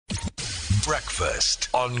Breakfast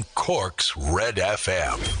on Cork's Red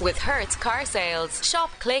FM. With Hertz Car Sales. Shop,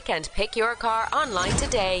 click and pick your car online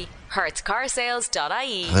today.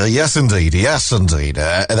 HertzCarsales.ie. Yes, indeed. Yes, indeed.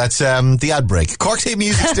 That's the ad break. Cork's Hit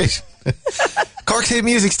Music Station. Cork's Hit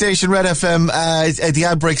Music Station, Red FM. The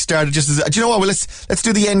ad break started just as... Do you know what? Well, let's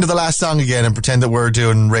do the end of the last song again and pretend that we're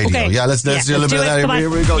doing radio. Okay. Yeah, let's do a little bit of that. Here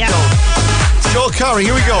we go. Yeah. Joel Curry,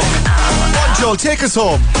 here we go. Come on, Joel, take us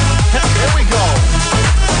home. Here we go.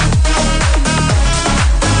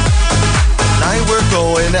 Now we're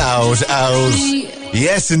going out.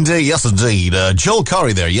 Yes, indeed. Yes, indeed. Joel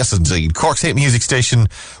Curry there. Yes, indeed. Cork's Hit Music Station,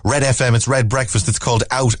 Red FM. It's Red Breakfast. It's called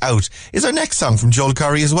Out. Is our next song from Joel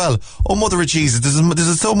Curry as well? Oh, mother of Jesus.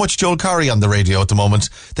 There's so much Joel Curry on the radio at the moment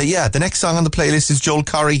that, the next song on the playlist is Joel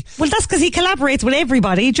Curry. Well, that's because he collaborates with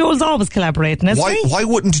everybody. Joel's always collaborating, isn't he? Why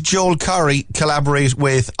wouldn't Joel Curry collaborate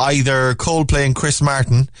with either Coldplay and Chris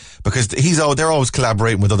Martin? Because they're always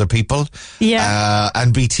collaborating with other people. Yeah.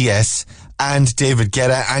 And BTS. And David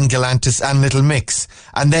Guetta and Galantis and Little Mix.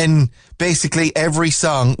 And then basically every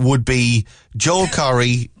song would be Joel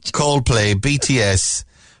Curry, Coldplay, BTS,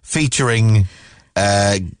 featuring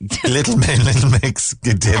Little Mix,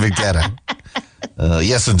 David Guetta.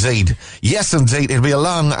 Yes, indeed. Yes, indeed. It'll be a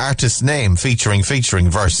long artist name featuring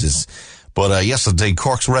verses. But yes, indeed,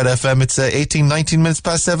 Cork's Red FM. It's 19 minutes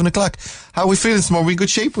past 7 o'clock. How are we feeling this morning? We good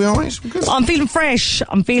shape? We all right? We good? I'm feeling fresh.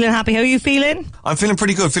 I'm feeling happy. How are you feeling? I'm feeling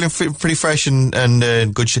pretty good. Feeling pretty fresh and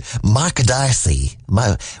good shape. Mark Darcy.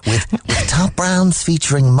 With Top Browns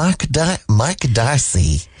featuring Mark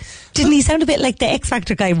Darcy. Didn't he sound a bit like the X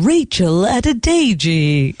Factor guy, Rachel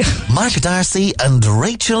Adedeji? Mark Darcy and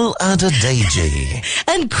Rachel Adedeji.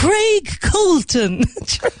 And Craig Colton.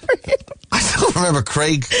 I don't remember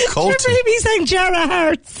Craig Colton. Do you remember he sang Jara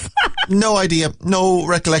Hearts? No idea. No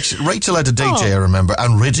recollection. Rachel Adedeji, I remember.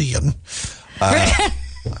 And Ridian.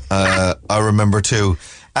 I remember too.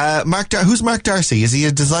 Who's Mark Darcy? Is he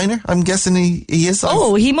a designer? I'm guessing he is.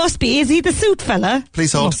 Oh, he must be. Is he the suit fella?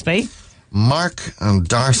 Please hold. Must be. Mark and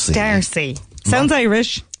Darcy. Sounds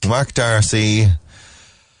Irish. Mark Darcy.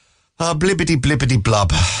 Blibbity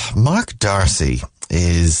blob. Mark Darcy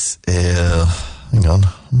is... hang on.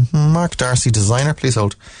 Mark Darcy, designer. Please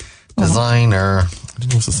hold. Designer. I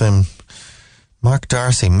don't know what's the same. Mark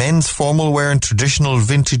Darcy, men's formal wear and traditional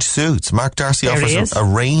vintage suits. Mark Darcy offers a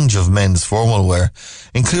range of men's formal wear,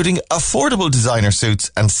 including affordable designer suits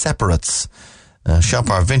and separates. Shop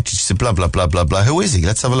our vintage, blah, blah, blah, blah, blah. Who is he?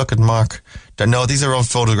 Let's have a look at Mark. No, these are all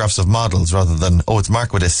photographs of models rather than... Oh, it's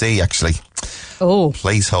Mark with a C, actually. Oh.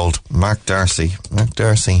 Please hold. Mark Darcy.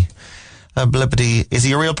 Blippity. Is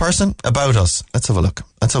he a real person? About us. Let's have a look.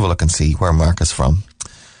 Let's have a look and see where Mark is from.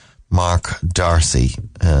 Mark Darcy.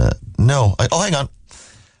 No. Hang on.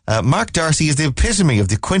 Mark Darcy is the epitome of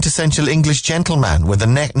the quintessential English gentleman with a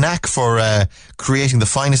knack for creating the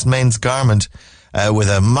finest men's garment with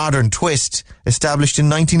a modern twist. Established in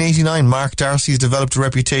 1989, Mark Darcy has developed a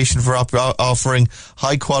reputation for offering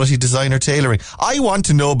high-quality designer tailoring. I want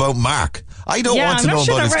to know about Mark. I don't want to know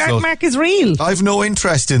about his clothes. Mark is real. I've no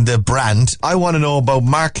interest in the brand. I want to know about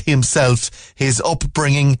Mark himself, his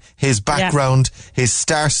upbringing, his background, his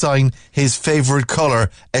star sign, his favourite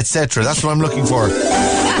colour, etc. That's what I'm looking for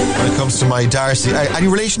when it comes to my Darcy. Any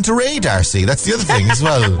relation to Ray Darcy? That's the other thing as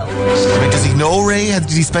well. I mean, does he know Ray?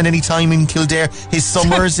 Did he spend any time in Kildare? His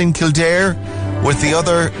summers in Kildare with the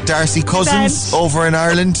other Darcy cousins over in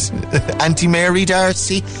Ireland? Auntie Mary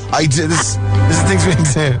Darcy? This is things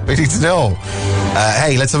we need to know.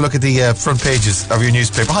 Hey, let's have a look at the front pages of your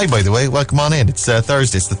newspaper. Hi, by the way. Welcome on in. It's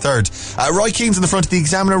Thursday. It's the 3rd. Roy Keane's in the front of the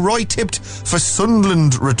Examiner. Roy tipped for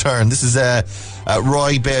Sunderland return. This is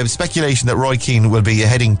Roy speculation that Roy Keane will be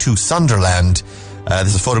heading to Sunderland.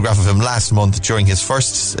 There's a photograph of him last month during his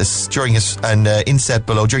first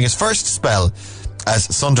spell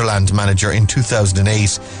as Sunderland manager in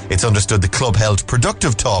 2008. It's understood the club held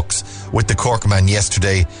productive talks with the Cork man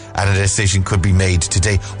yesterday, and a decision could be made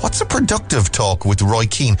today. What's a productive talk with Roy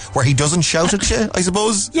Keane? Where he doesn't shout at you, I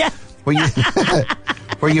suppose? Yeah. Where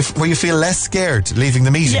you feel less scared leaving the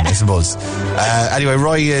meeting, I suppose. Anyway,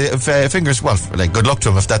 Roy, good luck to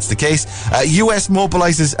him if that's the case. US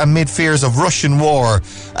mobilises amid fears of Russian war.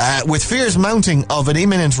 With fears mounting of an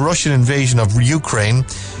imminent Russian invasion of Ukraine,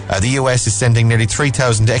 the US is sending nearly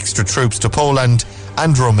 3,000 extra troops to Poland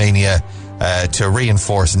and Romania to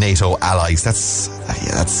reinforce NATO allies. That's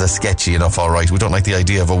sketchy enough, all right. We don't like the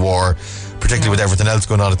idea of a war, particularly with everything else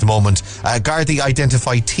going on at the moment. Gardaí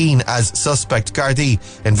identified teen as suspect. Gardaí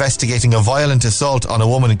investigating a violent assault on a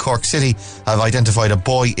woman in Cork City have identified a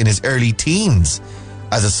boy in his early teens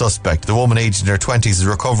as a suspect. The woman aged in her 20s is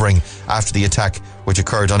recovering after the attack which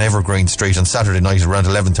occurred on Evergreen Street on Saturday night around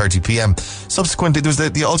 11:30pm. Subsequently, there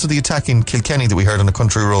was also the attack in Kilkenny that we heard on a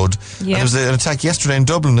country road. And there was an attack yesterday in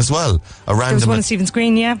Dublin as well. There was one in Stephen's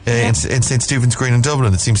Green, in St. Stephen's Green in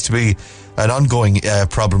Dublin. It seems to be an ongoing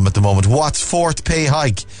problem at the moment. Watt's fourth pay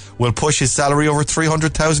hike will push his salary over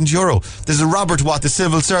 €300,000. There's a Robert Watt, the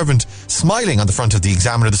civil servant, smiling on the front of the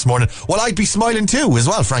Examiner this morning. Well, I'd be smiling too, as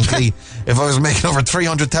well, frankly, if I was making over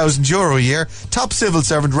 €300,000 a year. Top civil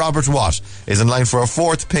servant Robert Watt is in line for a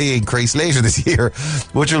fourth pay increase later this year,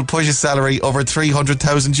 which will push his salary over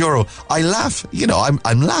 €300,000. I laugh,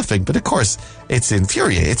 I'm laughing, but of course it's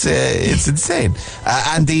infuriating. It's insane.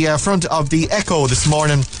 And the front of the Echo this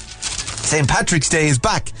morning. St. Patrick's Day is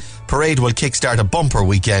back. Parade will kickstart a bumper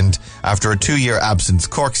weekend after a 2-year absence.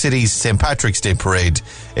 Cork City's St. Patrick's Day Parade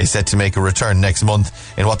is set to make a return next month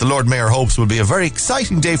in what the Lord Mayor hopes will be a very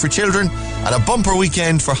exciting day for children and a bumper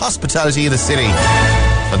weekend for hospitality in the city.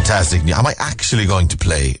 Fantastic. Am I actually going to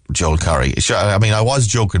play Joel Corry? Sure, I mean, I was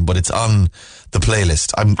joking, but it's on the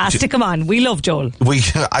playlist. Stick him on. We love Joel. We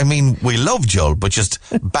love Joel, but just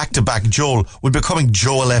back-to-back Joel. We're becoming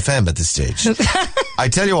Joel FM at this stage. I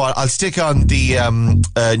tell you what, I'll stick on the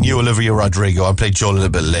new Olivia Rodrigo. I'll play Joel a little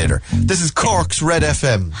bit later. This is Cork's Red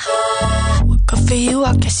FM. Good for you,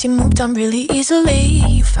 I guess you moved on really easily.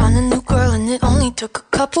 You found a new girl and it only took a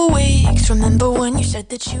couple weeks. Remember when you said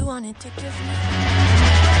that you wanted to give me...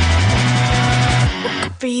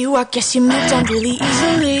 Good for you, I guess you moved on really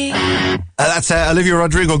easily. That's Olivia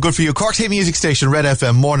Rodrigo, Good for You. Cork's hit music station, Red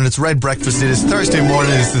FM morning. It's Red Breakfast. It is Thursday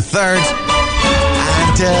morning. It's the 3rd.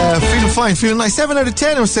 And feeling fine, feeling nice. 7 out of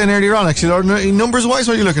 10 I was saying earlier on, actually. Numbers wise,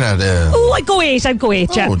 what are you looking at? I'd go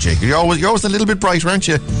 8, yeah. Oh, Jake, you're always a little bit brighter, aren't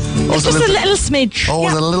you? Just a little smidge.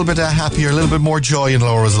 Always a little bit happier, a little bit more joy in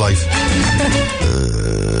Laura's life.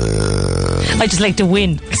 I just like to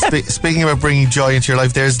win. Speaking about bringing joy into your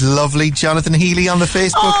life, there's lovely Jonathan Healy on the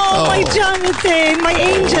Facebook. Oh, my Jonathan, my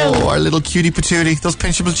angel. Oh, our little cutie patootie, those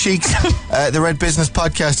pinchable cheeks. The Red Business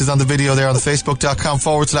Podcast is on the video there on the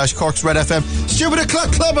facebook.com/Cork's Red FM. Stupid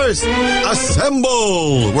Clubbers,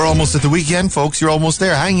 assemble! We're almost at the weekend, folks. You're almost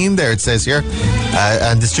there. Hang in there, it says here.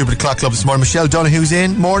 And the Stupid Clock Club this morning. Michelle Donohue's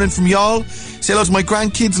in. Morning from y'all. Say hello to my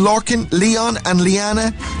grandkids, Lorcan, Leon and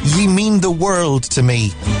Leanna. Ye mean the world to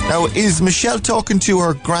me. Now, is Michelle talking to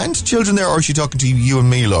her grandchildren there, or is she talking to you and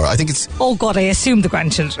me, Laura? I think it's... Oh, God, I assume the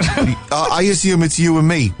grandchildren. I assume it's you and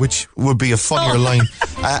me, which would be a funnier line.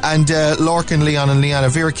 And Lorcan, Leon and Leanna.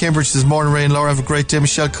 Vera Cambridge says, morning, Ray and Laura, have a great day.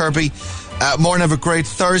 Michelle Kirby, morning, have a great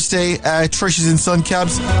Thursday. Trish is in Sun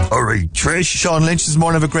Cabs. All right, Trish. Sean Lynch says,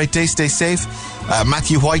 morning, have a great day. Stay safe.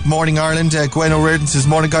 Matthew White, morning, Ireland. Gwen O'Riordan says,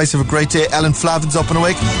 morning, guys, have a great day. Ellen Flavin's up and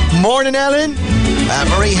awake. Morning, Ellen.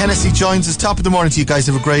 Marie Hennessy joins us. Top of the morning to you guys.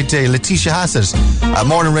 Have a great day. Letitia Hassett.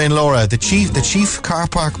 Morning, Ray and Laura. The chief car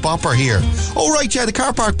park bopper here. Oh, right, yeah, the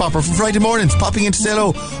car park bopper from Friday mornings. Popping in to say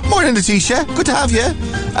hello. Morning, Letitia. Good to have you.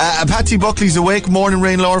 Patsy Buckley's awake. Morning,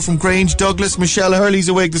 Ray and Laura from Grange. Douglas. Michelle Hurley's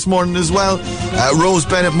awake this morning as well. Rose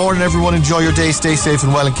Bennett. Morning, everyone. Enjoy your day. Stay safe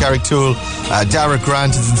and well in Carricktool. Dara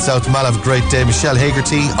Grant is in South Mal. Have a great day. Michelle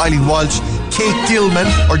Hagerty. Eileen Walsh. Kate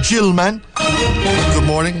Gilman. Good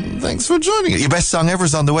morning. Thanks for joining us. Your best song ever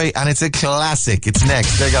is on the way, and it's a classic. It's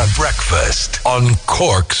next. There you go. Breakfast on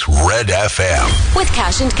Cork's Red FM. With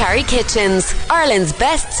Cash and Carry Kitchens, Ireland's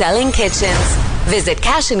best-selling kitchens. Visit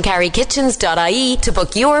cashandcarrykitchens.ie to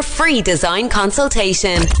book your free design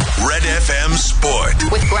consultation. Red FM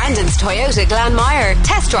Sport. With Grandin's Toyota Glanmire.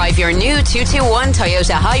 Test drive your new 221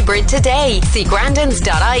 Toyota Hybrid today. See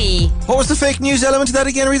grandins.ie. What was the fake news element to that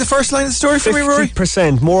again? Read the first line of the story for me, Rory.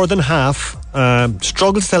 50%, more than half,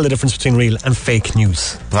 struggle to tell the difference between real and fake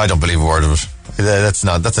news. I don't believe a word of it. That's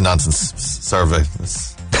a nonsense survey.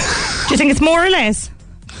 Do you think it's more or less?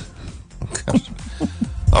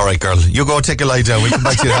 All right, girl, you go take a lie down. We'll come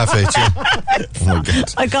back to you at 8:30. Yeah? Oh my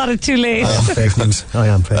God, I got it too late. Fake news. I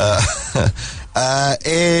am fake.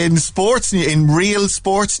 In real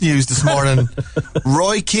sports news this morning,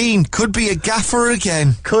 Roy Keane could be a gaffer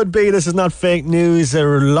again. Could be. This is not fake news. There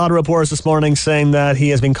are a lot of reports this morning saying that he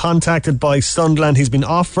has been contacted by Sunderland. He's been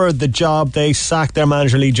offered the job. They sacked their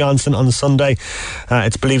manager Lee Johnson on Sunday.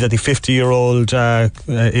 It's believed that the 50-year-old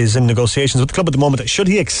is in negotiations with the club at the moment. Should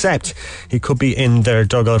he accept, he could be in their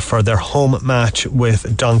dugout for their home match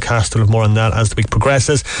with Doncaster. We'll have more on that as the week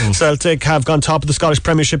progresses. Celtic have gone top of the Scottish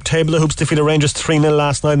Premiership table. The Hoops defeated Rangers Rangers 3-0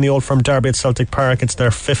 last night in the Old Firm derby at Celtic Park. It's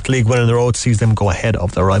their 5th league win in a row. It sees them go ahead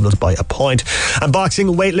of their rivals by a point. And boxing,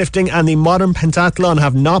 weightlifting and the modern pentathlon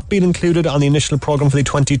have not been included on the initial programme for the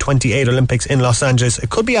 2028 Olympics in Los Angeles.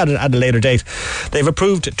 It could be added at a later date. They've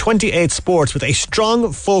approved 28 sports with a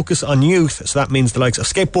strong focus on youth, so that means the likes of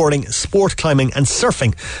skateboarding, sport climbing and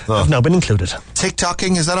surfing have now been included.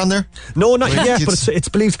 TikToking, is that on there? No, not yet, but it's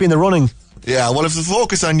believed to be in the running. Yeah, well, if the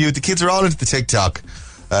focus on youth, the kids are all into the TikTok.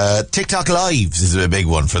 TikTok Lives is a big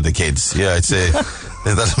one for the kids. Yeah, it's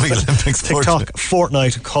that's a big Olympic sport. TikTok,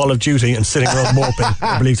 Fortnite, Call of Duty and sitting around moping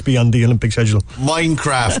are believed to be on the Olympic schedule.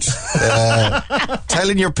 Minecraft.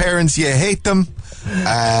 Telling your parents you hate them.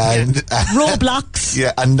 And Roblox.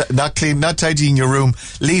 Yeah, and not tidying your room,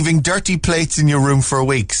 leaving dirty plates in your room for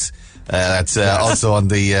weeks. That's also on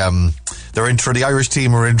the the Irish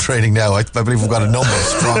team are in training now. I believe we've got a number of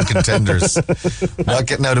strong contenders not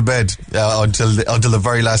getting out of bed until the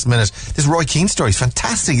very last minute. This Roy Keane story is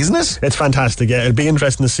fantastic, isn't it? It's fantastic. Yeah, it'll be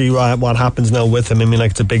interesting to see what happens now with him. I mean,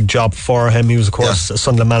 like, it's a big job for him. He was, of course, a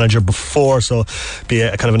Sunderland manager before, so it'll be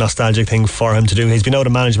a kind of a nostalgic thing for him to do. He's been out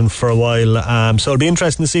of management for a while, so it'll be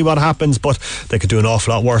interesting to see what happens, but they could do an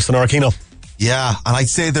awful lot worse than Arkino. Yeah, and I'd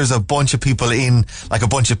say there's a bunch of people in, like a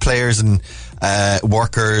bunch of players and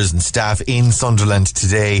workers and staff in Sunderland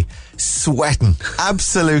today, sweating,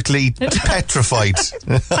 absolutely petrified.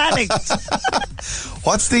 Panicked.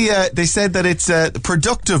 What's they said that it's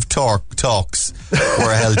productive talks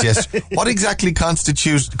were held yesterday. What exactly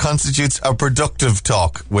constitutes a productive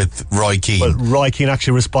talk with Roy Keane? Well, Roy Keane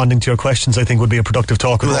actually responding to your questions, I think, would be a productive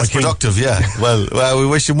talk with Roy that's Keane. Productive, yeah. Well, we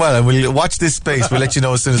wish him well, and we'll watch this space. We'll let you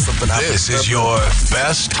know as soon as something happens. This is your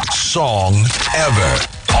best song ever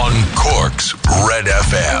on Cork's Red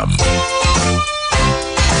FM.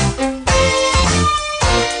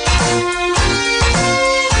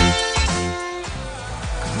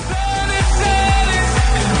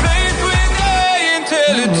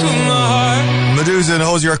 Medusa and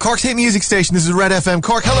Hosier, Cork's hit music station. This is Red FM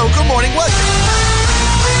Cork. Hello, good morning, welcome.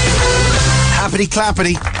 Happity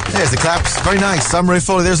clappity. There's the claps. Very nice. I'm Ray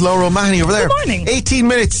Foley. There's Laura O'Mahony over there. Good morning. 18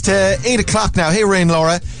 minutes to 8 o'clock now. Hey, Ray and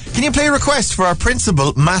Laura. Can you play a request for our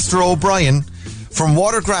principal, Master O'Brien, from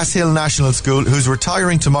Watergrass Hill National School, who's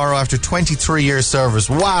retiring tomorrow after 23 years service?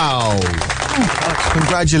 Wow.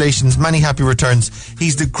 Congratulations. Many happy returns.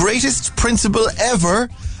 He's the greatest principal ever,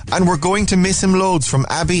 and we're going to miss him loads, from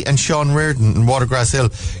Abby and Sean Reardon in Watergrass Hill.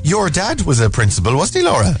 Your dad was a principal, wasn't he,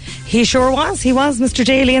 Laura? He sure was. He was Mr.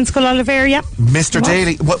 Daly in Scoil Oliver, yeah. Mr.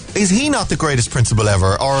 Daly. Well, is he not the greatest principal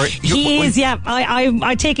ever? Or he is, yeah.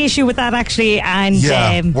 I take issue with that, actually, and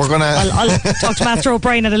we're gonna. I'll talk to Master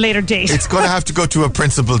O'Brien at a later date. It's going to have to go to a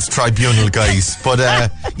principal's tribunal, guys. But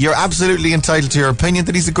you're absolutely entitled to your opinion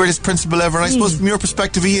that he's the greatest principal ever, and I suppose from your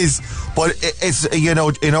perspective he is. But it's, you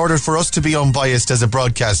know, in order for us to be unbiased as a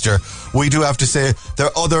broadcaster, we do have to say there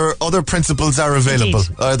are other principals are available.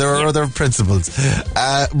 There are other principals.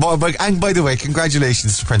 And by the way,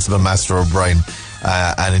 congratulations to Principal Master O'Brien.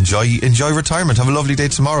 And enjoy retirement. Have a lovely day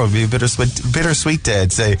tomorrow. It'll be a bittersweet day,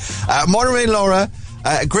 I'd say. Morning, Ray, Laura.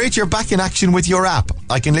 Great, you're back in action with your app.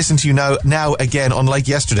 I can listen to you now again, unlike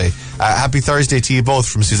yesterday. Happy Thursday to you both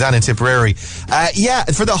from Suzanne in Tipperary.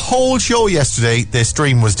 For the whole show yesterday, the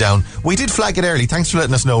stream was down. We did flag it early. Thanks for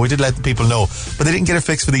letting us know. We did let the people know. But they didn't get it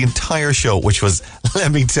fixed for the entire show, which was,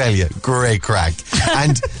 let me tell you, great crack.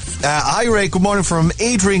 And hi, Ray. Good morning from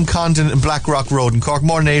Adrian Condon in Blackrock Road in Cork.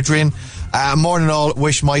 Morning, Adrian. Morning all.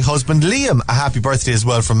 Wish my husband Liam a happy birthday as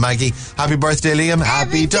well from Maggie. Happy birthday, Liam.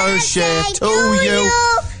 Happy birthday to you.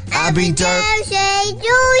 Happy birthday to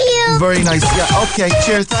you. Very nice. Yeah, okay,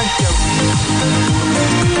 cheers, thank you.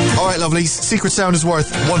 Alright, lovely. Secret Sound is worth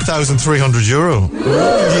 €1,300.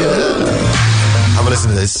 Yeah. Have a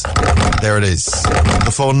listen to this. There it is.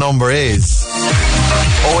 The phone number is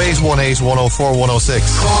 0818 104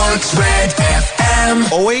 106. Cork's Red FM.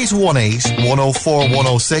 0818 104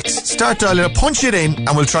 106. Start dialing it, punch it in,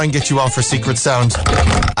 and we'll try and get you on for Secret Sound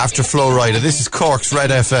after Flow Rider. This is Cork's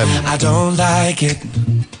Red FM. I don't like it.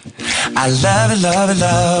 I love it, love it,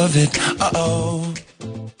 love it. Uh-oh.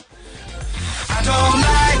 I don't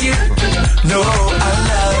like it. No, I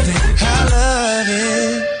love it. I love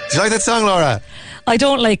it. Do you like that song, Laura? I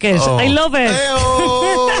don't like it. I love it.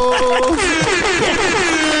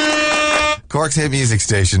 Cork's hit music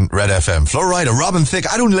station, Red FM. Flow Rider, Robin Thicke.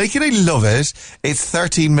 I don't like it, I love it. It's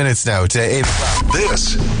 13 minutes now to 8 o'clock.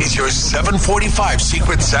 This is your 7:45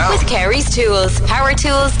 Secret Sound. With Kerry's Tools, power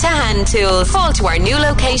tools to hand tools. Call to our new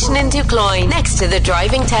location in Ducloyne, next to the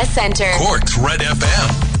Driving Test Centre. Cork's Red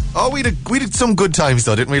FM. Oh, we did some good times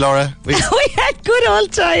though, didn't we, Laura? We had good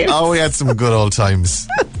old times. Oh, we had some good old times.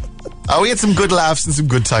 Oh, we had some good laughs and some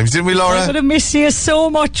good times, didn't we, Laura? I'm going to miss you so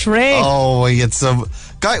much, Ray. Oh, we had some...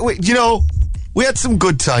 we had some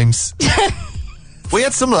good times. We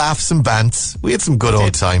had some laughs and bants. We had some good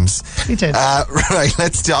old times. We did.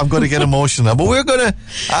 Right, I'm going to get emotional. But we're going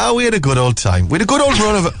to... we had a good old time. We had a good old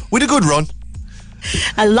run of it. We had a good run.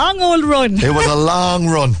 A long old run. It was a long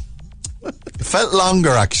run. It felt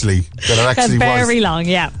longer, actually, than it actually was. Very long,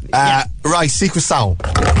 yeah. Right, secret sound.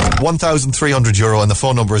 €1,300 and the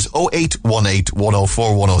phone number is 0818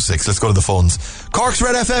 104 106. Let's go to the phones. Cork's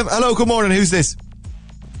Red FM. Hello, good morning. Who's this?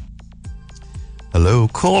 Hello,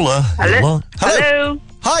 caller. Hello. Hello.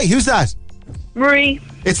 Hi, who's that? Marie.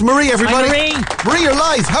 It's Marie, everybody. Hi, Marie, you're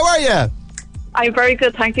live. How are you? I'm very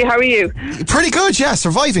good, thank you. How are you? Pretty good, yeah.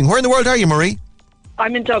 Surviving. Where in the world are you, Marie?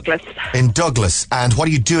 I'm in Douglas. In Douglas. And what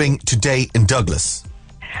are you doing today in Douglas?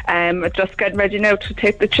 Just getting ready now to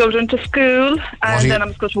take the children to school, and then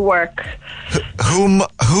I'm going to work. Whom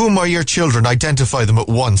are your children? Identify them at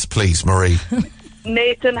once, please, Marie.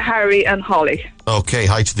 Nathan, Harry and Holly. Okay,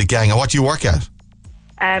 hi to the gang. And what do you work at?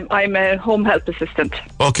 I'm a home health assistant.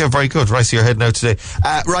 Okay, very good. Right, so you're heading out today.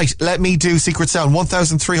 Right, let me do Secret Sound.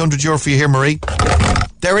 €1,300 for you here, Marie.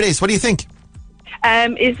 There it is. What do you think?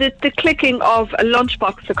 Is it the clicking of a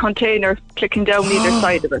lunchbox, a container, clicking down either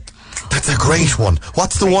side of it? That's a great one.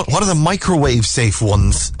 What's the one? What are the microwave safe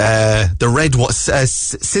ones? The red one,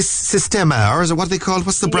 Sistema, or is it what are they called?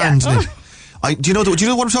 What's the brand name? Do you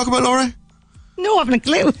know what I'm talking about, Laura? No, I haven't a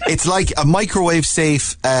clue. It's like a microwave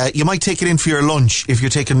safe. You might take it in for your lunch if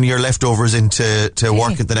you're taking your leftovers into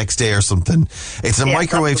work the next day or something. It's a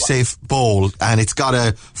microwave safe bowl, and it's got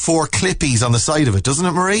 4 clippies on the side of it, doesn't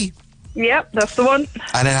it, Marie? Yep, that's the one.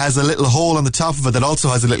 And it has a little hole on the top of it that also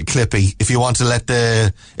has a little clippy. If you want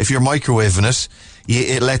to if you're microwaving it,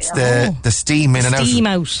 it lets the steam in and out. Steam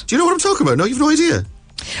out. Do you know what I'm talking about? No, you've no idea.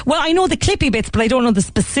 Well, I know the clippy bits, but I don't know the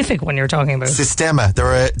specific one you're talking about. Sistema.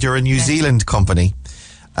 They're a New Zealand company,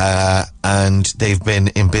 and they've been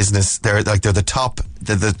in business. They're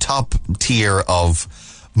the top tier of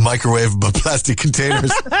microwavable plastic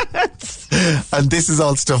containers. And this is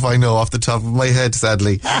all stuff I know off the top of my head,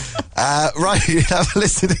 sadly. Right, have a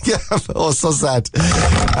listen again. Oh, so sad.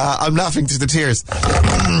 I'm laughing to the tears.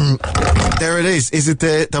 There it is. Is it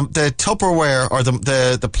the Tupperware or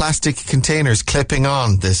the plastic containers clipping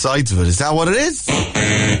on the sides of it? Is that what it is?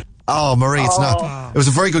 Oh, Marie, it's not. It was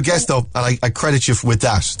a very good guess, though, and I credit you with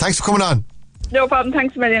that. Thanks for coming on. No problem.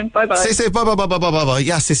 Thanks a million. Bye bye. Say bye bye bye bye bye bye bye.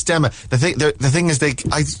 Yeah, Sistema. The thing is,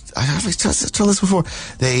 I have told this before.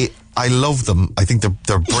 I love them. I think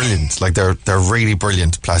they're brilliant. Like they're really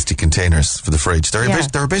brilliant plastic containers for the fridge.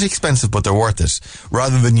 They're a bit expensive, but they're worth it.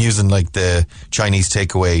 Rather than using like the Chinese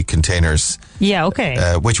takeaway containers. Yeah,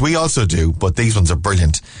 okay. Which we also do, but these ones are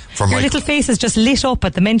brilliant. Your little face is just lit up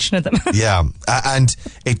at the mention of them. Yeah, and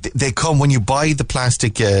they come when you buy the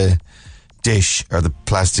plastic dish or the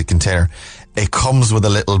plastic container. It comes with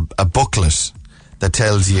a booklet that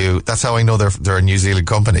tells you. That's how I know they're a New Zealand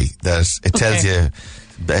company. That it tells you.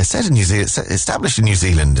 Set in New Zealand, established in New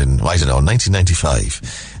Zealand in 1995.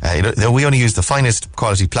 We only use the finest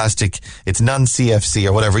quality plastic. It's non-CFC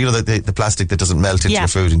or whatever. The plastic that doesn't melt into your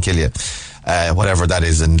food and kill you. Whatever that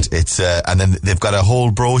is, and it's and then they've got a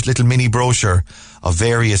whole little mini brochure of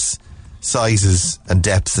various sizes and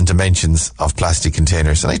depths and dimensions of plastic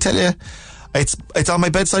containers. And I tell you. It's on my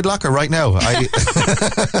bedside locker right now.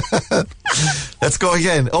 Let's go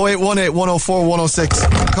again. 0818 104 106.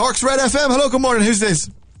 Cork's Red FM. Hello, good morning. Who's this?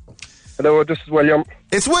 Hello, this is William.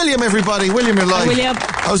 It's William, everybody. William, you're live. Hi, William.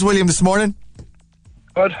 How's William this morning?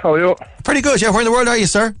 Good, how are you? Pretty good, yeah. Where in the world are you,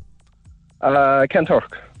 sir?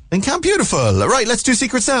 Kentork. In Camp Beautiful. Right, let's do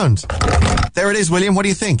Secret Sound. There it is, William. What do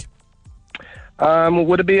you think?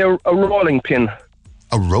 Would it be a rolling pin?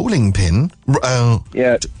 A rolling pin?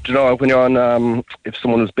 Yeah, do you know, when you're on, if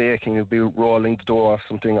someone was baking, you'd be rolling the dough or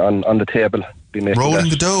something on the table. Rolling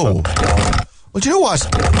the dough? Well, do you know what?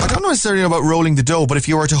 I don't necessarily know about rolling the dough, but if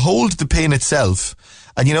you were to hold the pin itself,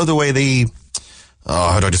 and you know the way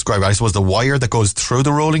how do I describe it? I suppose the wire that goes through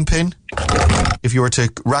the rolling pin? If you were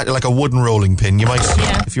to, like a wooden rolling pin, you might,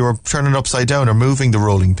 if you were turning it upside down or moving the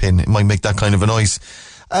rolling pin, it might make that kind of a noise.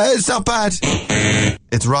 It's not bad.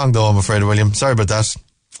 It's wrong though, I'm afraid, William. Sorry about that.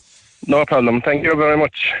 No problem. Thank you very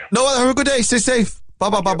much. No, have a good day. Stay safe. Bye.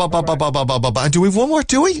 And do we have one more,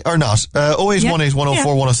 do we? Or not? 0818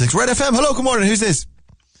 104 106. Red FM. Hello, good morning. Who's this?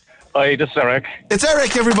 Hi, this is Eric. It's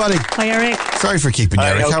Eric, everybody. Hi, Eric. Sorry for keeping you,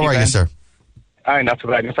 Eric. How are you, sir? Hi, not too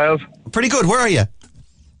bad. Yourself? Pretty good. Where are you?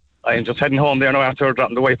 I'm just heading home there now after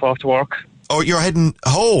dropping the wife off to work. Oh, you're heading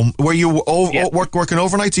home? Were you working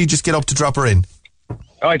overnight, so you just get up to drop her in?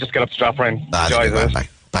 Oh, I just get up to drop her in.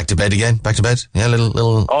 Back to bed again? Back to bed? Yeah,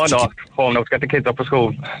 little. Oh, no. Home now to get the kids up for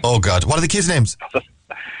school. Oh, God. What are the kids' names?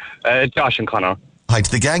 Josh and Connor. Hi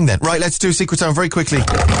to the gang then. Right, let's do Secret Sound very quickly.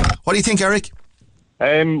 What do you think, Eric?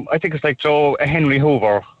 I think it's like Joe Henry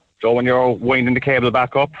Hoover. Joe, when you're winding the cable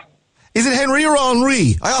back up. Is it Henry or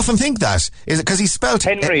Henri? I often think that. Is it because he's spelt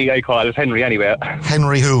Henry? I call it Henry anyway.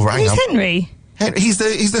 Henry Hoover. Hang on. Who's Henry? He's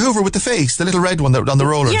the Hoover with the face, the little red one on the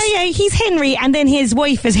rollers. Yeah, he's Henry, and then his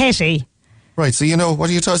wife is Hetty. Right, so what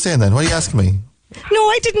are you saying then? What are you asking me? No,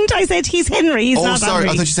 I didn't. I said he's Henry. He's not sorry. Henry.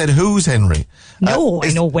 I thought you said who's Henry. No,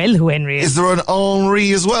 I know well who Henry is. Is there an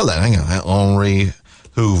Henri as well then? Hang on. Henry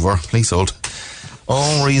Hoover. Please hold.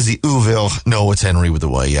 Henri is the Hoover. No, it's Henry with the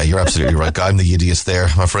Y. Yeah, you're absolutely right. I'm the idiot there,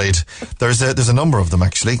 I'm afraid. There's a number of them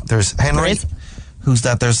actually. There's Henry. Who's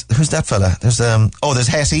that? Who's that fella? There's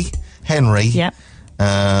Hetty. Henry. Yeah.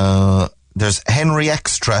 There's Henry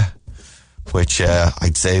Extra, which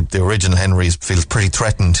I'd say the original Henry feels pretty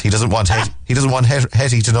threatened. He doesn't want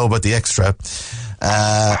Hetty to know about the extra.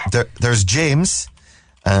 There's James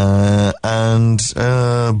and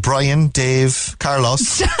Brian, Dave,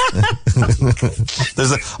 Carlos.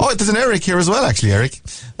 There's an Eric here as well. Actually, Eric.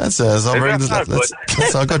 That's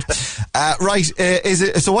all good. Right? Is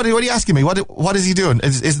it? So what are you asking me? What is he doing?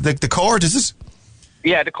 Is the cord? Is it?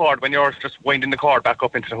 Yeah, the cord, when you're just winding the cord back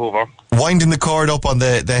up into the Hoover. Winding the cord up on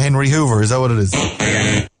the Henry Hoover, is that what it is?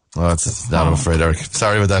 Oh, that's that, I'm afraid, Eric.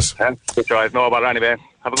 Sorry about that. Yeah, good try. No about it anyway.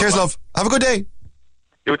 Cheers, love. Have a good day.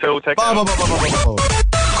 You too. Take care. Bye.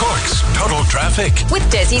 Cork's Total Traffic. With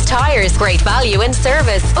Desi's Tyres, great value and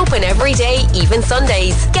service. Open every day, even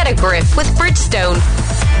Sundays. Get a grip with Bridgestone.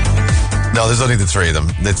 No, there's only the three of them.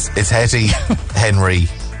 It's Hetty, Henry,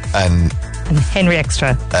 and Henry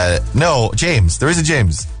Extra. No, James. There is a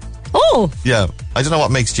James. Oh. Yeah. I don't know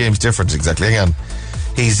what makes James different exactly. Hang on.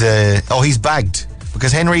 He's bagged.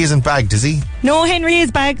 Because Henry isn't bagged, is he? No, Henry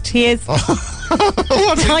is bagged. He is.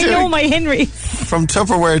 I know my Henry. From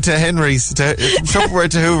Tupperware to Henry's, from Tupperware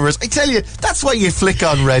to Hoover's. I tell you, that's why you flick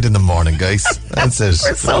on Red in the morning, guys. That's it.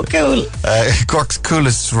 We're so cool. Cork's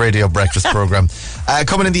coolest radio breakfast programme.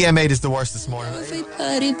 Coming in the M8 is the worst this morning.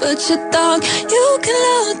 Everybody but your dog, you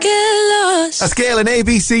can all get lost. A scale in A,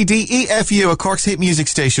 B, C, D, E, F, U, a Cork's hit music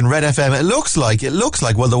station, Red FM. It looks like,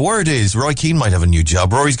 well, the word is Roy Keane might have a new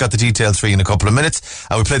job. Rory's got the details for you in a couple of minutes.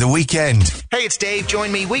 And we play The Weekend. Hey, it's Dave.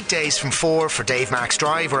 Join me weekdays from 4 for Dave Max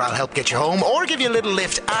Drive, where I'll help get you home or give you a little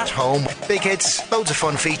lift at home. Big hits, loads of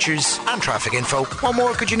fun features, and traffic info. What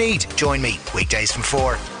more could you need? Join me weekdays from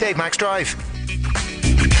 4. Dave Max Drive.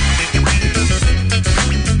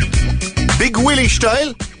 Big Willie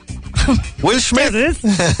style. Will Smith.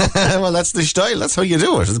 Well, that's the style. That's how you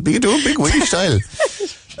do it. You do a Big Willie style.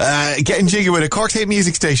 Getting jiggy with it. Cork's hit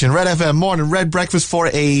music station, Red FM morning, Red breakfast for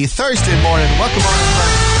a Thursday morning. Welcome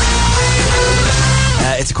on.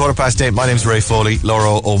 It's 8:15. My name's Ray Foley.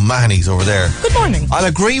 Laura O'Mahony's over there. Good morning. I'll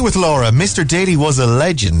agree with Laura. Mr. Daly was a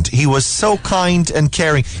legend. He was so kind and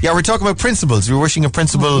caring. Yeah, we're talking about principals. We're wishing a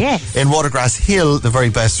principal in Watergrass Hill the very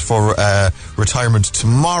best for retirement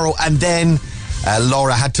tomorrow. And then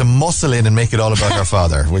Laura had to muscle in and make it all about her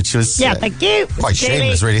father, which was thank you. Quite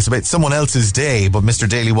shameless, really. It's about someone else's day, but Mr.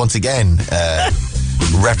 Daly once again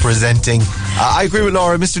representing. I agree with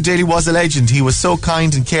Laura. Mr. Daly was a legend. He was so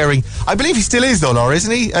kind and caring. I believe he still is, though, Laura,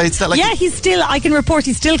 isn't he? It's not like he's still. I can report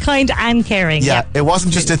he's still kind and caring. Yeah, it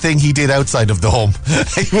wasn't just a thing he did outside of the home.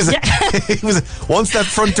 He was. Once that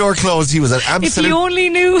front door closed, he was an absolute. If you only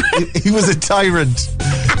knew. He was a tyrant.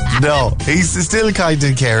 No, he's still kind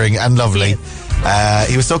and caring and lovely.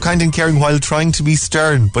 He was so kind and caring while trying to be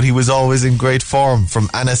stern, but he was always in great form. From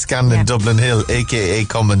Anna Scanlon, Dublin Hill, a.k.a.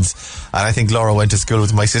 Cummins. And I think Laura went to school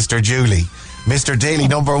with my sister Julie. Mr. Daly,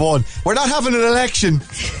 number one. We're not having an election.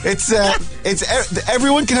 It's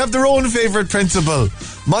everyone can have their own favourite principal.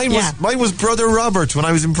 Mine was Brother Robert when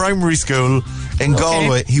I was in primary school in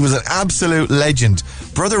Galway. He was an absolute legend.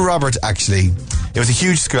 Brother Robert, actually, it was a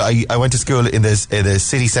huge school. I went to school in the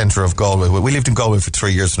city centre of Galway. We lived in Galway for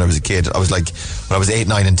 3 years when I was a kid. I was when I was 8,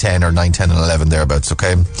 9 and 10 or 9, 10 and 11 thereabouts,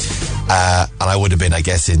 okay? And I would have been, I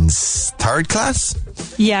guess, in 3rd class.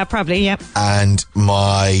 Yeah, probably, yeah. And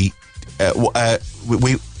my...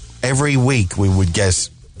 we every week we would get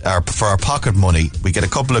for our pocket money, we get a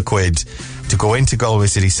couple of quid to go into Galway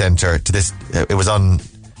city centre to this. It was on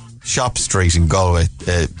Shop Street in Galway.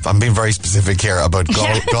 I'm being very specific here about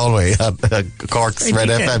Galway at Cork's Red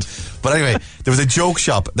FM. But anyway, there was a joke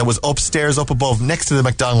shop that was upstairs, up above, next to the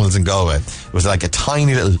McDonald's in Galway. It was like a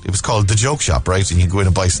tiny little. It was called the Joke Shop, right? And you could go in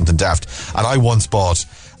and buy something daft. And I once bought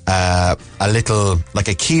a little, like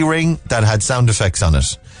a key ring that had sound effects on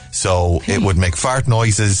it. So it would make fart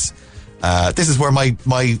noises. This is where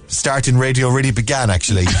my start in radio really began,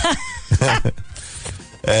 actually.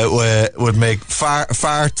 Would make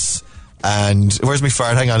farts, and where's my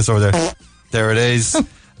fart? Hang on, it's over there. There it is.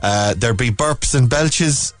 There'd be burps and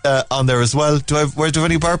belches on there as well. Do I have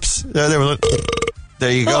any burps?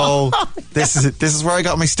 There you go. This is where I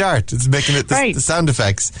got my start. It's making it the sound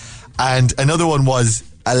effects. And another one was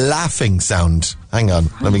a laughing sound. Hang on,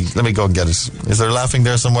 let me go and get it. Is there laughing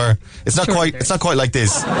there somewhere? It's not quite. It's not quite like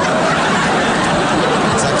this. It's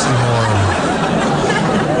actually more.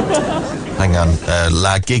 Hang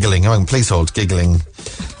on, giggling. Hang on, please hold. Giggling.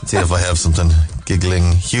 Let's see if I have something.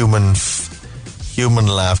 Giggling. Human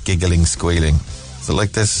laugh. Giggling. Squealing. Is it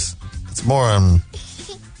like this? It's more.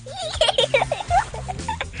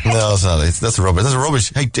 No, it's not. That's rubbish. That's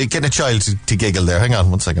rubbish. Hey, getting a child to giggle there. Hang on,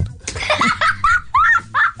 1 second.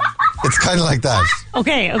 It's kind of like that.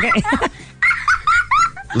 Okay.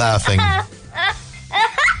 Laughing.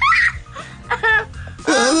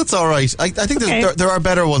 That's all right. I think there are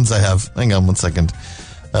better ones I have. Hang on 1 second.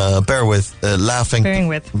 Bear with. Laughing.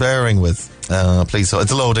 Bearing with. Please. So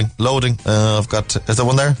it's loading. I've got. Is there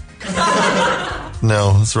one there?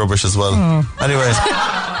 No, it's rubbish as well. Anyways,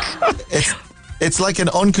 it's like an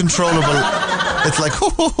uncontrollable. It's like.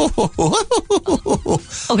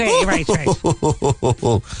 Okay, right.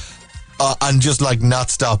 And just like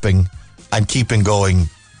not stopping and keeping going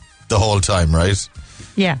the whole time, right?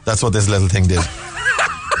 Yeah. That's what this little thing did.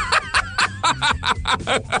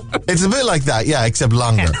 It's a bit like that, yeah, except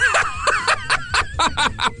longer.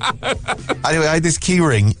 Anyway, I had this key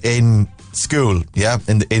ring in school, yeah,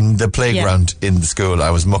 in the playground in the school.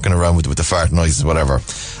 I was mucking around with the fart noises, whatever.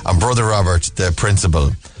 And Brother Robert, the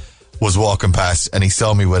principal, was walking past and he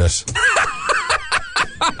saw me with it.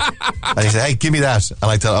 And he said, hey, give me that. And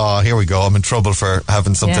I thought, oh, here we go. I'm in trouble for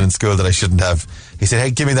having something in school that I shouldn't have. He said,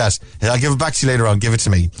 hey, give me that. I'll give it back to you later on. Give it to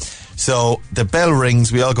me. So the bell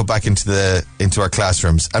rings. We all go back into our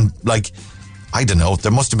classrooms. And like, I don't know,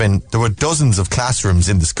 there were dozens of classrooms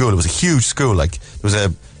in the school. It was a huge school. Like, there was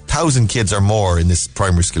 1,000 kids or more in this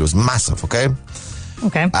primary school. It was massive, okay?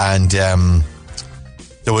 Okay. And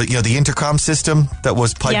there was, the intercom system that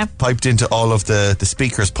was piped into all of the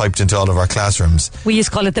speakers, piped into all of our classrooms. We used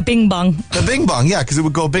to call it the bing bong. The bing bong, yeah, because it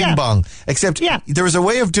would go bing bong. Except there was a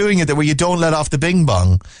way of doing it that where you don't let off the bing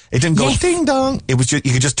bong. It didn't go ding dong. It was you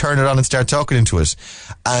could just turn it on and start talking into it.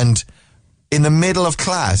 And in the middle of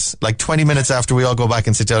class, like 20 minutes after we all go back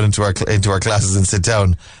and sit down into our classes and sit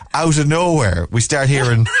down, out of nowhere, we start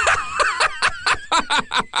hearing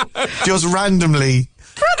just randomly.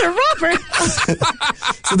 Brother Robert.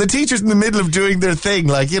 So the teacher's in the middle of doing their thing,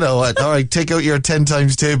 like, all right, take out your 10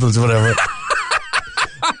 times tables or whatever.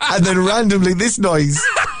 And then randomly this noise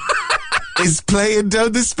is playing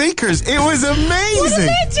down the speakers. It was amazing. What a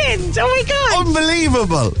legend. Oh my God.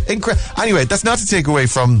 Unbelievable. Anyway, that's not to take away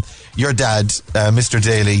from your dad, Mr.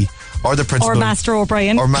 Daly, or the principal. Or Master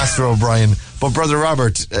O'Brien. But Brother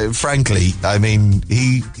Robert, frankly, I mean,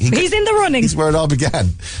 he's in the running. He's where it all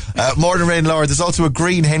began. Morning Rain Laura, there's also a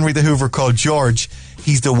green Henry the Hoover called George.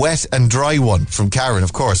 He's the wet and dry one from Karen,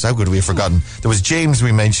 of course. How could we have forgotten? There was James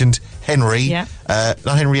we mentioned, Henry. Yeah.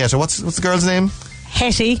 Not Henrietta. What's the girl's name?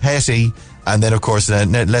 Hetty. And then, of course,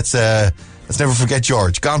 let's never forget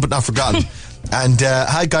George. Gone but not forgotten. And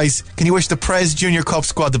hi guys, can you wish the Prez Junior Cup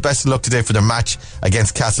squad the best of luck today for their match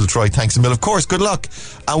against Castle Troy? Thanks a mil. Of course, good luck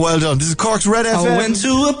and well done. This is Cork's Red FM. I went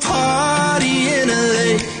to a party in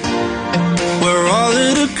LA where all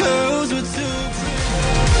of the girls were too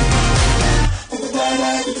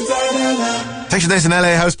Picture this, an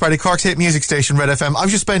LA house party, Cork's hit music station, Red FM. I've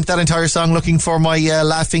just spent that entire song looking for my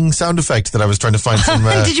laughing sound effect that I was trying to find from...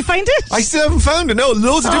 Did you find it? I still haven't found it. No,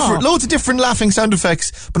 loads of different laughing sound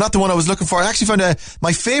effects, but not the one I was looking for. I actually found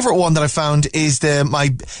my favourite one that I found is the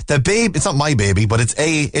baby. It's not my baby, but it's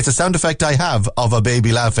a sound effect I have of a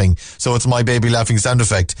baby laughing. So it's my baby laughing sound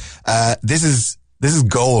effect. This is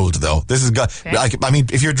gold, though. This is okay. I mean,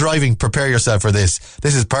 if you're driving, prepare yourself for this.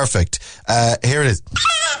 This is perfect. Here it is.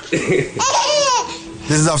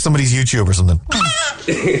 This is off somebody's YouTube or something.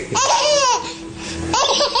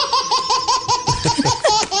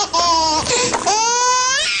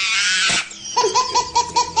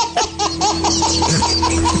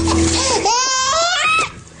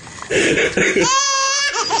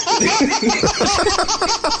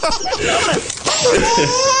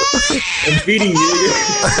 I'm feeding you.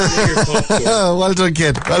 Well done,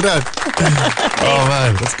 kid. Well done. Oh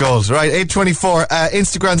man, that's gold. Right, 8:24.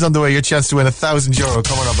 Instagram's on the way. Your chance to win €1,000.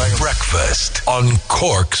 Coming up. Breakfast on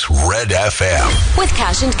Cork's Red FM with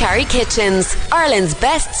Cash and Carry Kitchens, Ireland's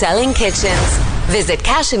best-selling kitchens. Visit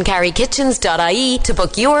cashandcarrykitchens.ie to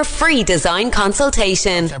book your free design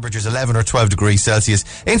consultation. Temperatures 11 or 12 degrees Celsius.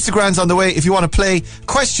 Instagram's on the way if you want to play.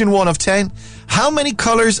 Question 1 of 10. How many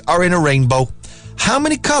colours are in a rainbow? How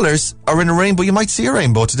many colours are in a rainbow? You might see a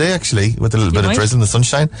rainbow today, actually, with a little bit of drizzle in the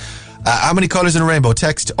sunshine. How many colours in a rainbow?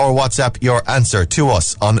 Text or WhatsApp your answer to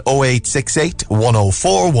us on 0868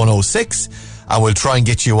 104 106, and we'll try and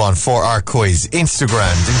get you on for our quiz.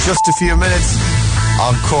 Instagram in just a few minutes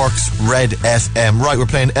on Cork's Red FM. Right, we're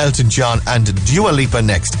playing Elton John and Dua Lipa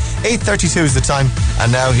next. 8:32 is the time,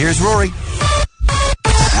 and now here's Rory.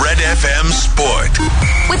 Red FM Sport.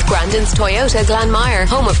 With Grandin's Toyota Glanmire,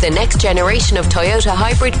 home of the next generation of Toyota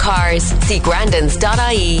hybrid cars. See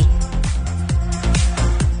grandins.ie.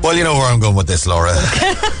 Well, you know where I'm going with this, Laura. No,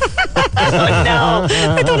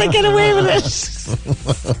 I thought I'd get away with it.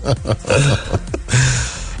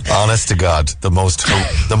 Honest to God, the most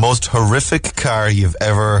horrific car you've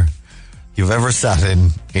ever sat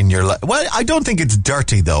in your life. Well, I don't think it's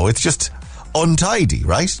dirty though. It's just untidy,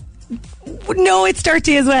 right? No, it's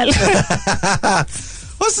dirty as well.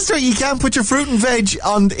 What's the story? You can't put your fruit and veg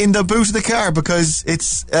in the boot of the car because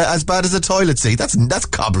it's as bad as a toilet seat. That's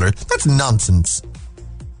cobbler. That's nonsense.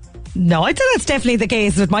 No, I think that's definitely the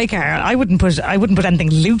case with my car. I wouldn't put anything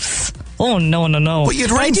loose. Oh, no. But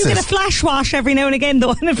you'd rinse I do it. get a flash wash every now and again,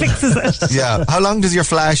 though, and it fixes it. Yeah. How long does your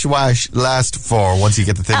flash wash last for once you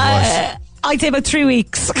get the thing washed? I'd say about 3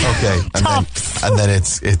 weeks. Okay. Tops. And then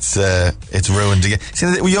it's ruined again. See,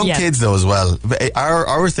 with young kids though as well.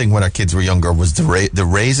 Our thing when our kids were younger was the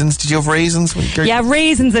raisins. Did you have raisins? Yeah,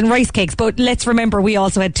 raisins and rice cakes. But let's remember, we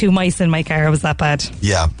also had 2 mice in my car. It was that bad.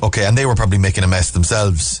 Yeah. Okay. And they were probably making a mess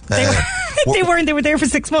themselves. They weren't. They were there for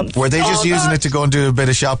 6 months. Were they just using it to go and do a bit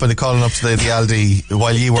of shopping and calling up to the Aldi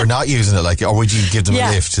while you were not using it? Like, or would you give them a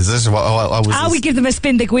lift? Is this what was this? We give them a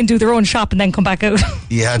spin. They go in, do their own shop, and then come back out.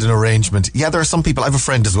 You had an arrangement. Yeah, there are some people. I have a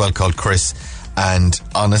friend as well called Chris, and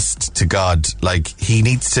honest to God, like he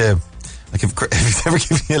needs to. Like if he's ever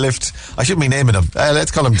giving you a lift, I shouldn't be naming him. Let's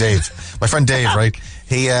call him Dave. My friend Dave, right?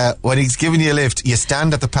 He when he's giving you a lift, you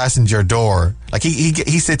stand at the passenger door. Like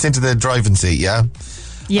he sits into the driving seat, yeah.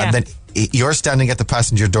 And then you're standing at the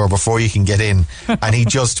passenger door before you can get in, and he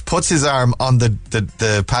just puts his arm on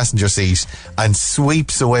the passenger seat and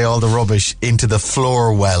sweeps away all the rubbish into the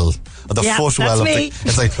floor well. Or the foot well.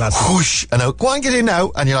 It's like whoosh, and go on, get in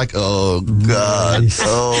now, and you're like, oh God.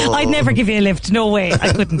 Oh. I'd never give you a lift. No way,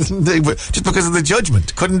 I couldn't. Just because of the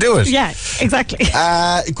judgment, couldn't do it. Yeah, exactly.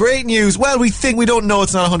 Great news. Well, we don't know.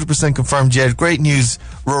 It's not 100% confirmed yet. Great news,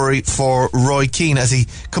 Rory, for Roy Keane, as he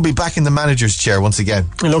could be back in the manager's chair once again.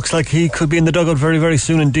 It looks like he could be in the dugout very, very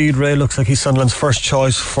soon indeed, Ray. Looks like he's Sunderland's first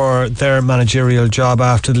choice for their managerial job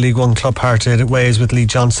after the League One club parted ways with Lee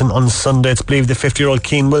Johnson on Sunday. It's believed the 50-year-old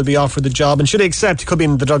Keane will be offered the job, and should he accept, he could be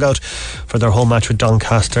in the dugout for their home match with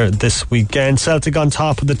Doncaster this weekend. Celtic on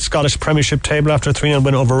top of the Scottish Premiership table after a 3-0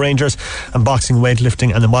 win over Rangers, and boxing,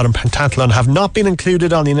 weightlifting and the modern pentathlon have not been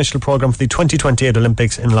included on the initial programme for the 2028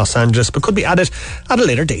 Olympics in Los Angeles, but could be added at a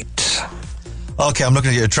later date. Okay, I'm looking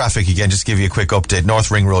at your traffic again, just to give you a quick update. North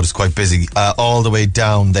Ring Road is quite busy, all the way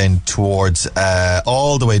down towards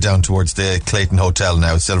the Clayton Hotel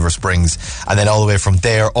now, Silver Springs, and then all the way from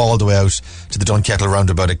there, all the way out to the Dunkettle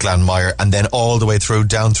roundabout at Glanmire, and then all the way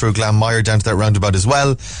down through Glanmire, down to that roundabout as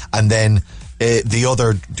well, and then the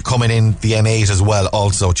other coming in, the M8 as well,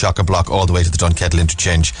 also chock-a-block all the way to the Dunkettle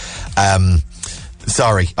interchange.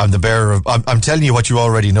 Sorry, I'm the bearer of... I'm telling you what you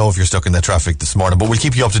already know if you're stuck in the traffic this morning, but we'll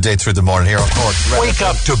keep you up to date through the morning here on Cork's Red Wake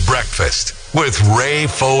up to breakfast with Ray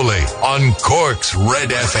Foley on Cork's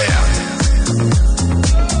Red FM.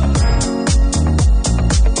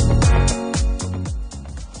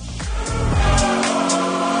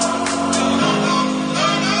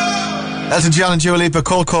 Elton John and Dua Lipa,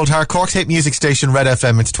 Cold Heart, Cork's hit music station, Red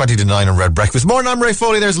FM. It's 20 to 9 on Red Breakfast. Morning, I'm Ray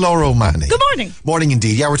Foley. There's Laura O'Mahony. Good morning. Morning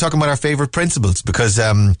indeed. Yeah, we're talking about our favourite principals because,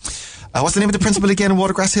 what's the name of the principal again in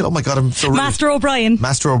Watergrass Hill? Oh my God, I'm so rude. Master O'Brien.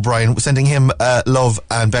 Master O'Brien, sending him love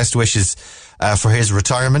and best wishes for his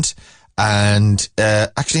retirement. And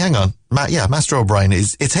actually, hang on. Master O'Brien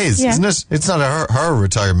it's his, isn't it? It's not her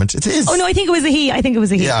retirement. It's his. Oh no, I think it was a he.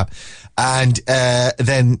 Yeah. And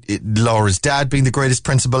then Laura's dad being the greatest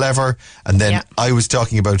principal ever. And then I was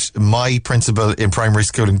talking about my principal in primary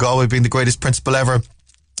school in Galway being the greatest principal ever,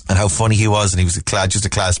 and how funny he was, and he was just a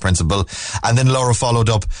class principal. And then Laura followed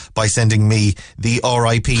up by sending me the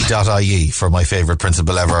RIP.ie for my favourite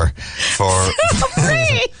principal ever.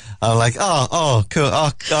 I'm like, cool.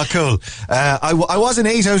 Cool. I was an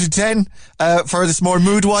 8 out of 10 for this morning.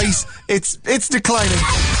 Mood-wise, it's declining.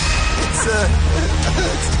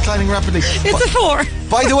 It's declining rapidly. It's a 4.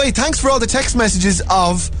 By the way, thanks for all the text messages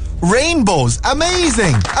of rainbows.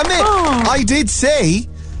 Amazing. I did say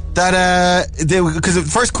that, because the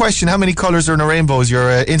first question, how many colours are in a rainbow, is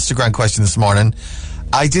your Instagram question this morning.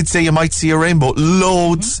 I did say you might see a rainbow.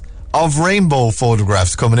 Loads of rainbow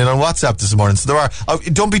photographs coming in on WhatsApp this morning. So there are.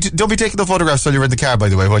 Don't be taking the photographs while you're in the car, by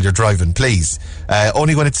the way, while you're driving, please.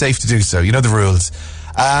 Only when it's safe to do so. You know the rules.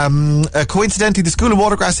 Coincidentally, the School of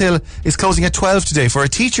Watergrass Hill is closing at 12 today for a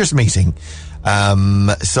teachers' meeting.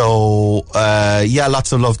 Lots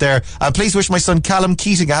of love there. Please wish my son Callum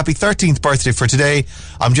Keating a happy 13th birthday for today.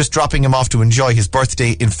 I'm just dropping him off to enjoy his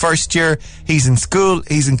birthday in first year. He's in school.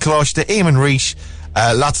 He's in Closhta, Eamon Reach.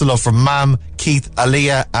 Lots of love from Mam, Keith,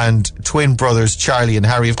 Aaliyah, and twin brothers Charlie and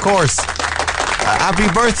Harry, of course. Happy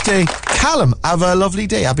birthday, Callum. Have a lovely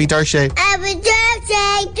day. Happy Darshay. Happy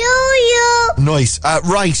birthday to you. Nice.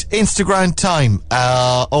 Right, Instagram time.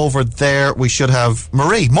 Over there we should have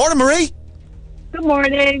Marie. Morning, Marie. Good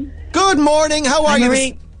morning. Good morning. How are you?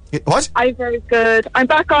 Marie. What? I'm very good. I'm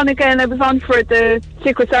back on again. I was on for the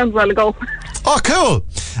Secret Sound a while ago. Oh, cool.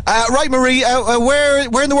 Right, Marie,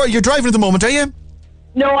 where in the world? You're driving at the moment, are you?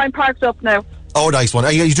 No, I'm parked up now. Oh, nice one.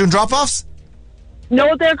 Are you doing drop-offs?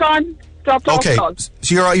 No, they're gone. Dropped off. Okay,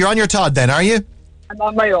 so you're on your Todd then, are you? I'm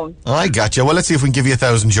on my own. I gotcha. Well, let's see if we can give you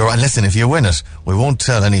 €1,000. And listen, if you win it, we won't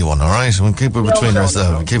tell anyone, all right? We'll keep it between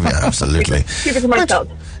ourselves. No. Keep it, absolutely. Keep it to myself.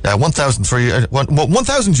 1,000 for you.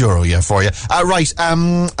 €1,000, yeah, for you. Right.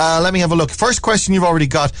 Let me have a look. First question you've already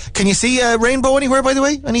got. Can you see a rainbow anywhere, by the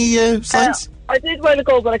way? Any signs? I did a while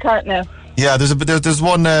ago, but I can't now. Yeah, there's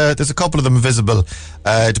a couple of them visible,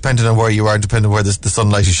 depending on where you are, depending on where the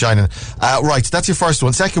sunlight is shining. Right, that's your first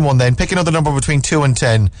one. Second one then, pick another number between 2 and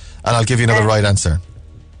 10, and I'll give you another right answer.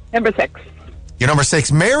 Number 6. Your number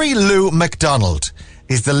 6. Mary Lou MacDonald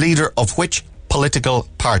is the leader of which political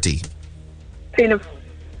party? Fianna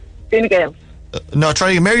Gael. No,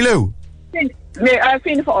 try again. Mary Lou. Fianna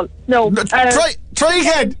Fáil. No. Try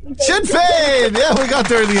again. Sinn Féin. Yeah, we got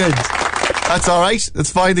there in the end. That's all right. That's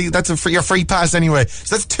fine. That's your free pass anyway.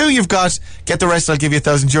 So that's 2 you've got. Get the rest. I'll give you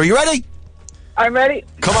 €1,000. You ready? I'm ready.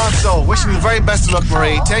 Come on, so wishing you the very best of luck,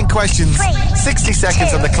 Marie. 10 questions, 60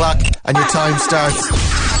 seconds on the clock, and your time starts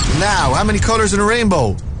now. How many colours in a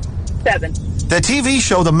rainbow? 7. The TV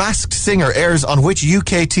show The Masked Singer airs on which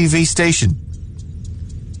UK TV station?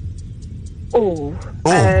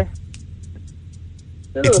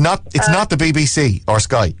 It's not the BBC or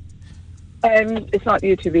Sky. It's not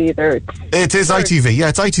YouTube either. It is ITV. Yeah,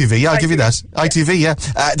 it's ITV. Yeah, I'll give you that. ITV, yeah.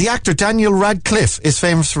 The actor Daniel Radcliffe is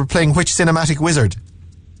famous for playing which cinematic wizard?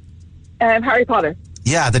 Harry Potter.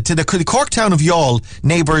 Yeah, the Cork town of Youghal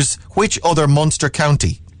neighbours which other Munster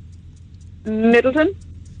county? Middleton.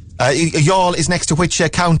 Youghal is next to which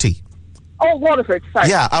county? Oh, Waterford. Sorry.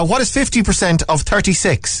 Yeah. What is 50% of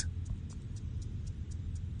 36?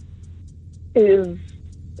 Is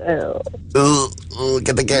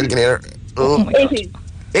get the calculator. 18.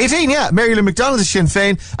 18, yeah. Mary Lou MacDonald is Sinn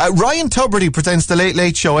Féin. Ryan Tubridy presents the Late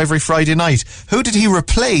Late Show every Friday night. Who did he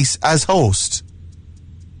replace as host?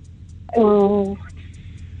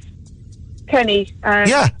 Kenny.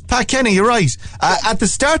 Yeah, Pat Kenny, you're right. At the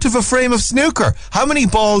start of a frame of snooker, how many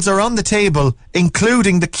balls are on the table,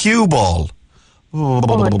 including the cue ball? I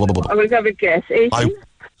will have a guess. 18?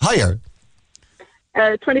 Higher.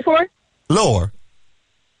 24? Lower.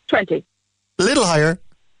 20. A little higher.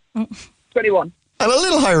 21. And a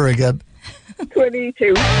little higher again.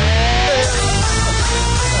 22.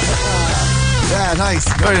 Yeah, nice.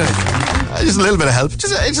 Very nice. Just a little bit of help.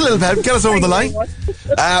 Just a little bit of help. Get us over the line.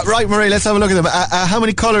 Right, Marie, let's have a look at them. How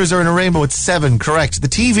many colours are in a rainbow? It's 7, correct. The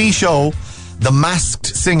TV show, The Masked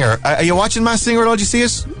Singer. Are you watching Masked Singer at all? Did you see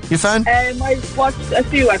it? You a fan? I've watched a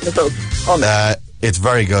few episodes on it. It's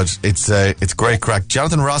very good. It's great crack.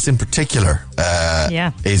 Jonathan Ross in particular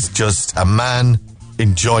is just a man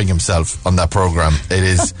enjoying himself on that programme. It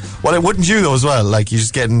is. Well, wouldn't you though as well? Like, you're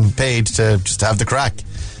just getting paid to just have the crack.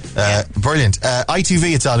 Brilliant.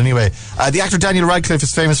 ITV it's on anyway. The actor Daniel Radcliffe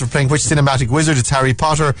is famous for playing which cinematic wizard? It's Harry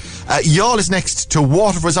Potter. Youghal is next to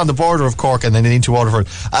Waterford. It's on the border of Cork and then into Waterford.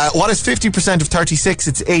 What is 50% of 36?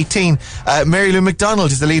 It's 18. Mary Lou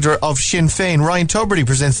MacDonald is the leader of Sinn Féin. Ryan Tubridy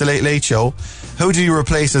presents the Late Late Show. Who do you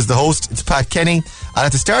replace as the host? It's Pat Kenny. And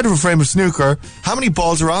at the start of a frame of snooker, how many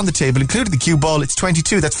balls are on the table, including the cue ball? It's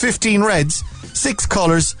 22. That's 15 reds, 6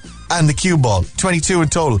 colours, and the cue ball. 22 in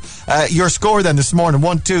total. Your score then this morning: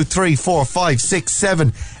 1, 2, 3, 4, 5, 6,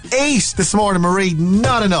 7, 8 this morning, Marie.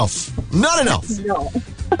 Not enough. Not enough. No.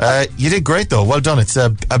 You did great though. Well done. It's a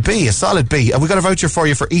B, a solid B. We got a voucher for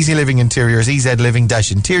you for Easy Living Interiors.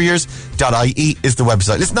 EZLiving-interiors.ie is the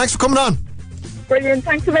website. Listen, thanks for coming on. Brilliant.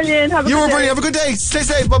 Thanks a million. Have a You good were day. brilliant. Have a good day. Stay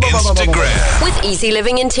safe. Bye, bye, bye, bye, bye, bye. Instagram. With Easy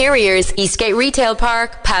Living Interiors, Eastgate Retail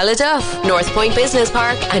Park, Paladuff, North Point Business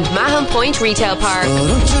Park, and Mahon Point Retail Park.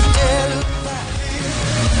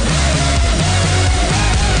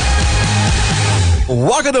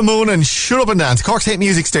 Walk on the moon and shut up and dance. Cork's hit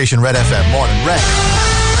music station, Red FM. Morning, Red.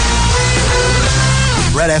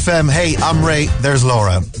 Red FM. Hey, I'm Ray. There's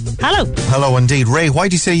Laura. Hello. Hello, indeed. Ray, why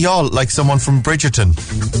do you say y'all like someone from Bridgerton?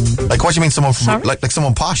 Like, what do you mean someone from... Like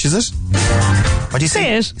someone posh, is it? Why do you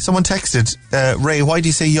say it? Someone texted, Ray, why do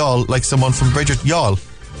you say y'all like someone from Bridgerton? Y'all.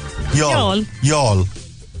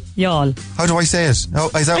 How do I say it? Oh,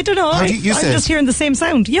 is that, I don't know. How do you say I'm it? just hearing the same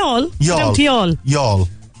sound. Y'all. Down to y'all.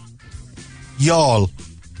 Y'all.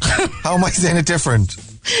 How am I saying it different?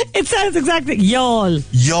 It sounds exactly y'all.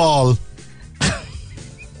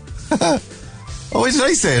 Oh, wait, did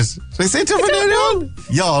I say it? Did I say it different?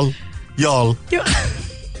 Y'all. But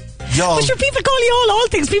sure, people call y'all all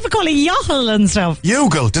things. People call it y'all and stuff.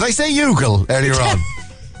 Yougle. Did I say yougle earlier on?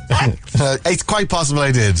 It's quite possible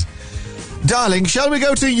I did. Darling, shall we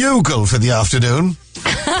go to Yougle for the afternoon?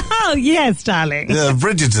 Oh, yes, darling.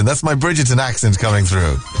 Bridgerton. That's my Bridgerton accent coming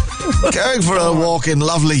through. Going for a walk in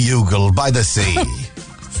lovely Yougle by the sea.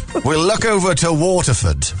 We'll look over to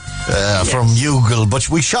Waterford from Yougle, but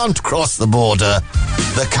we shan't cross the border,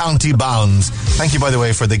 the county bounds. Thank you, by the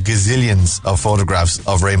way, for the gazillions of photographs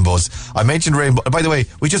of rainbows. I mentioned rainbow. By the way,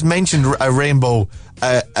 we just mentioned a rainbow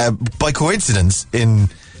by coincidence in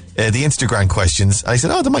the Instagram questions. I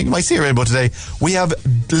said, you might see a rainbow today. We have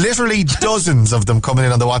literally dozens of them coming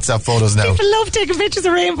in on the WhatsApp photos now. People love taking pictures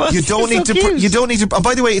of rainbows. You don't need to. You don't need to.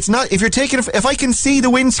 By the way, it's not. If you're taking, if I can see the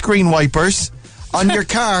windscreen wipers on your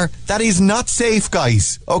car, that is not safe,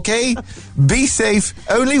 guys. Okay, be safe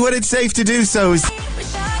only when it's safe to do so.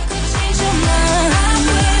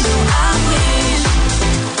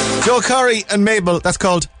 Joe Curry and Mabel. That's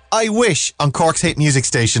called I Wish on Cork's hit music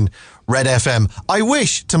station, Red FM. I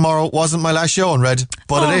wish tomorrow wasn't my last show on Red,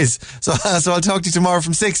 but it is. So I'll talk to you tomorrow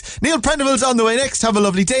from 6. Neil Prendeville's on the way next. Have a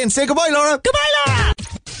lovely day and say goodbye, Laura. Goodbye, Laura.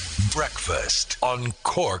 Breakfast on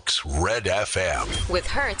Cork's Red FM. With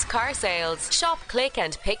Hertz Car Sales. Shop, click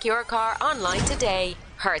and pick your car online today.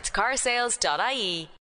 hertzcarsales.ie